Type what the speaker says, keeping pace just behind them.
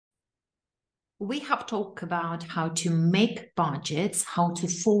we have talked about how to make budgets, how to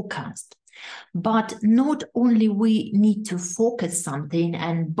forecast. But not only we need to focus something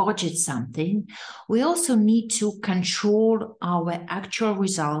and budget something, we also need to control our actual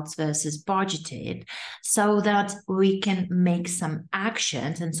results versus budgeted so that we can make some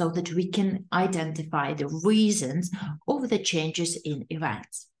actions and so that we can identify the reasons of the changes in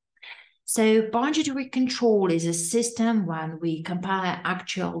events. So budgetary control is a system when we compare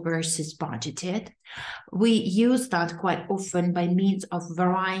actual versus budgeted. We use that quite often by means of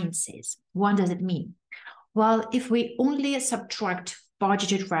variances. What does it mean? Well, if we only subtract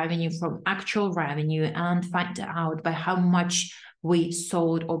budgeted revenue from actual revenue and find out by how much we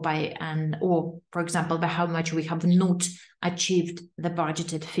sold or for example, by how much we have not achieved the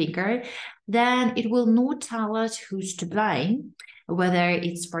budgeted figure, then it will not tell us who's to blame, whether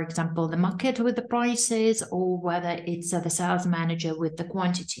it's, for example, the market with the prices or whether it's the sales manager with the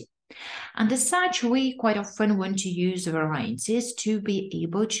quantity. And as such, we quite often want to use variances to be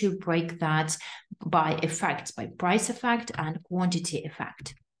able to break that by effects, by price effect and quantity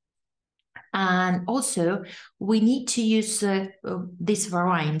effect. And also, we need to use these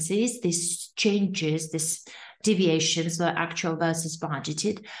variances, these changes, these deviations, the actual versus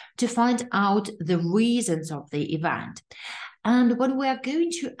budgeted, to find out the reasons of the event. And when we are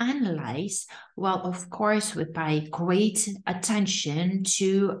going to analyze, well, of course, we pay great attention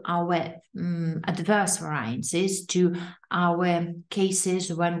to our adverse variances, to our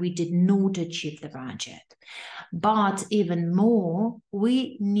cases when we did not achieve the budget. But even more,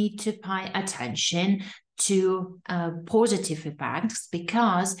 we need to pay attention to positive effects,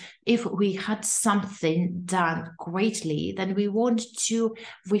 because if we had something done greatly, then we want to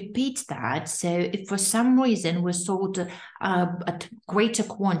repeat that. So if for some reason we sold a greater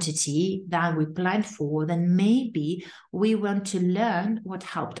quantity than we planned for, then maybe we want to learn what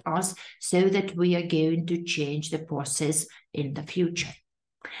helped us so that we are going to change the process in the future.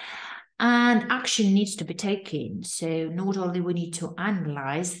 And action needs to be taken. So not only we need to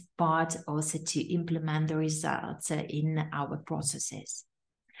analyze, but also to implement the results in our processes.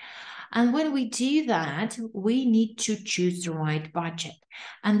 And when we do that, we need to choose the right budget.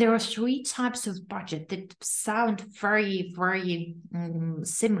 And there are three types of budget that sound very, very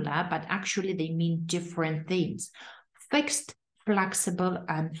similar, but actually they mean different things: fixed, flexible,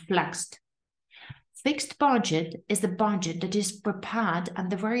 and flexed. Fixed budget is the budget that is prepared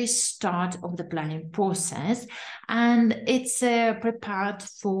at the very start of the planning process, and it's prepared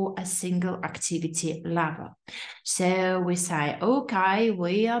for a single activity level. So we say, okay,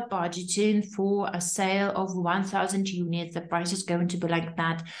 we are budgeting for a sale of 1,000 units. The price is going to be like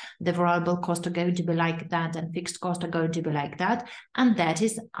that. The variable costs are going to be like that, and fixed costs are going to be like that. And that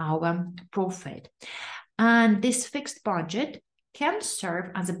is our profit. And this fixed budget can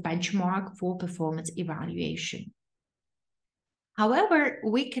serve as a benchmark for performance evaluation. However,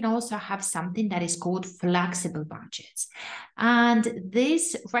 we can also have something that is called flexible budgets. And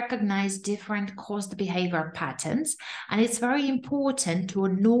this recognizes different cost behavior patterns. And it's very important to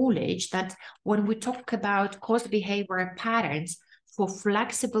acknowledge that when we talk about cost behavior patterns for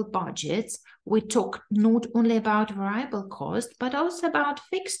flexible budgets, we talk not only about variable cost, but also about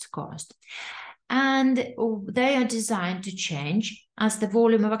fixed cost. And they are designed to change as the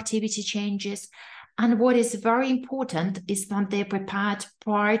volume of activity changes. And what is very important is that they're prepared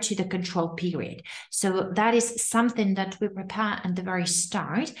prior to the control period. So that is something that we prepare at the very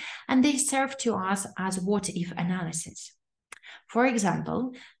start, and they serve to us as what-if analysis. For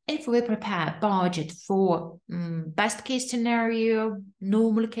example, if we prepare a budget for best case scenario,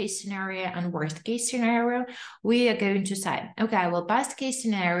 normal case scenario, and worst case scenario, we are going to say, okay, well, best case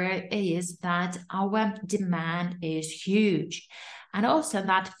scenario is that our demand is huge. And also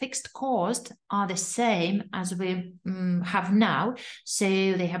that fixed costs are the same as we have now. So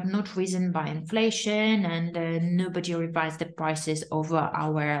they have not risen by inflation, and nobody revised the prices over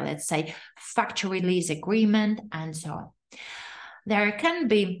our, let's say, factory lease agreement and so on. There can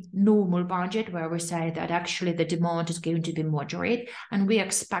be normal budget where we say that actually the demand is going to be moderate and we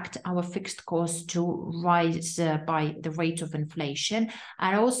expect our fixed costs to rise by the rate of inflation.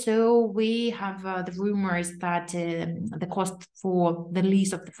 And also we have the rumors that the cost for the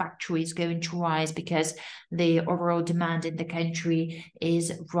lease of the factory is going to rise because the overall demand in the country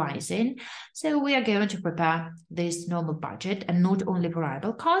is rising. So we are going to prepare this normal budget, and not only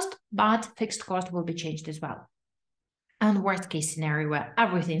variable cost, but fixed cost will be changed as well. And worst case scenario where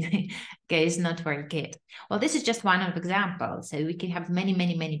everything goes not very good. Well, this is just one of the examples. So we can have many,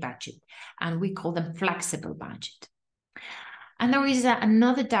 many, many budgets, and we call them flexible budget. And there is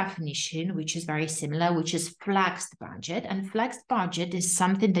another definition, which is very similar, which is flexed budget. And flexed budget is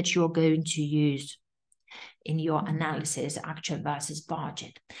something that you're going to use in your analysis, actual versus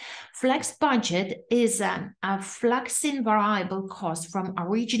budget. Flexed budget is a flexing variable cost from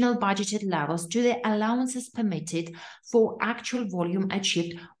original budgeted levels to the allowances permitted for actual volume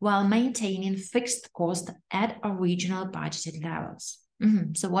achieved while maintaining fixed cost at original budgeted levels.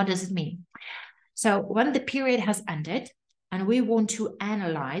 So what does it mean? So when the period has ended, and we want to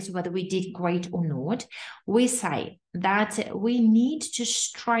analyze whether we did great or not, we say that we need to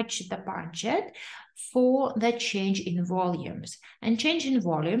stretch the budget for the change in volumes. And change in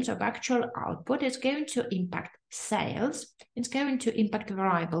volumes of actual output is going to impact sales, it's going to impact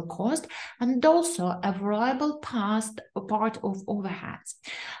variable cost, and also a variable part of overheads.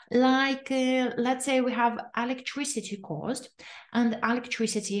 Like, let's say we have electricity cost, and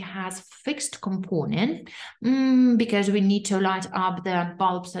electricity has fixed component because we need to light up the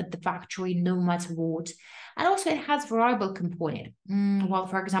bulbs at the factory no matter what. And also it has variable component. Well,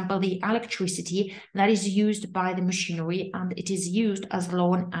 for example, the electricity that is used by the machinery, and it is used as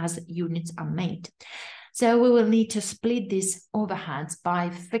long as units are made. So we will need to split these overheads by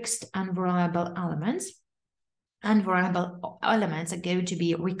fixed and variable elements. And variable elements are going to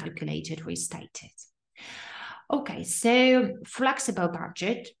be recalculated, restated. Okay, so flexible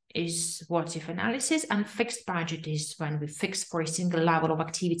budget is what-if analysis, and fixed budget is when we fix for a single level of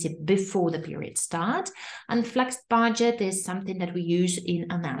activity before the period starts, and flexed budget is something that we use in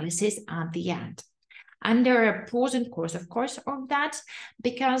analysis at the end. And there are pros and cons, of course, of that,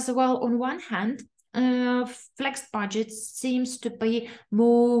 because, well, on one hand, flexed budget seems to be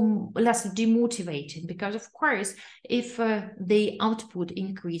less demotivating, because of course if the output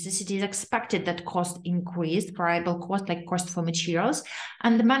increases, it is expected that cost increased, variable cost like cost for materials,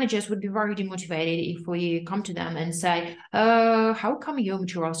 and the managers would be very demotivated if we come to them and say, how come your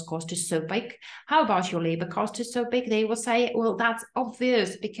materials cost is so big? How about your labor cost is so big? They will say, well, that's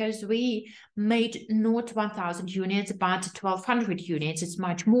obvious because we made not 1,000 units but 1,200 units. It's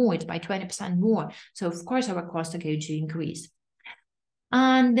much more, it's by 20% more. So of course our costs are going to increase.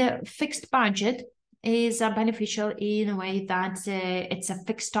 And fixed budget is beneficial in a way that it's a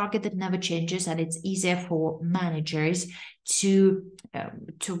fixed target that never changes, and it's easier for managers to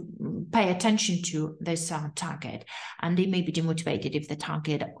pay attention to this target. And they may be demotivated if the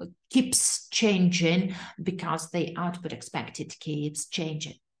target keeps changing because the output expected keeps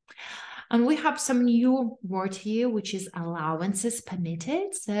changing. And we have some new word here, which is allowances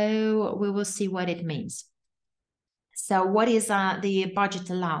permitted. So we will see what it means. So what is the budget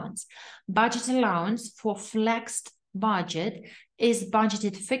allowance? Budget allowance for flexed budget is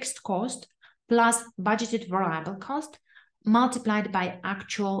budgeted fixed cost plus budgeted variable cost multiplied by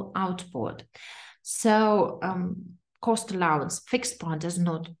actual output. So cost allowance, fixed part does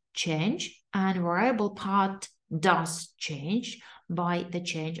not change, and variable part does change by the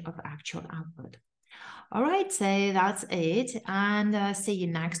change of actual output. All right, so that's it, and see you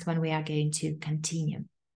next when we are going to continue.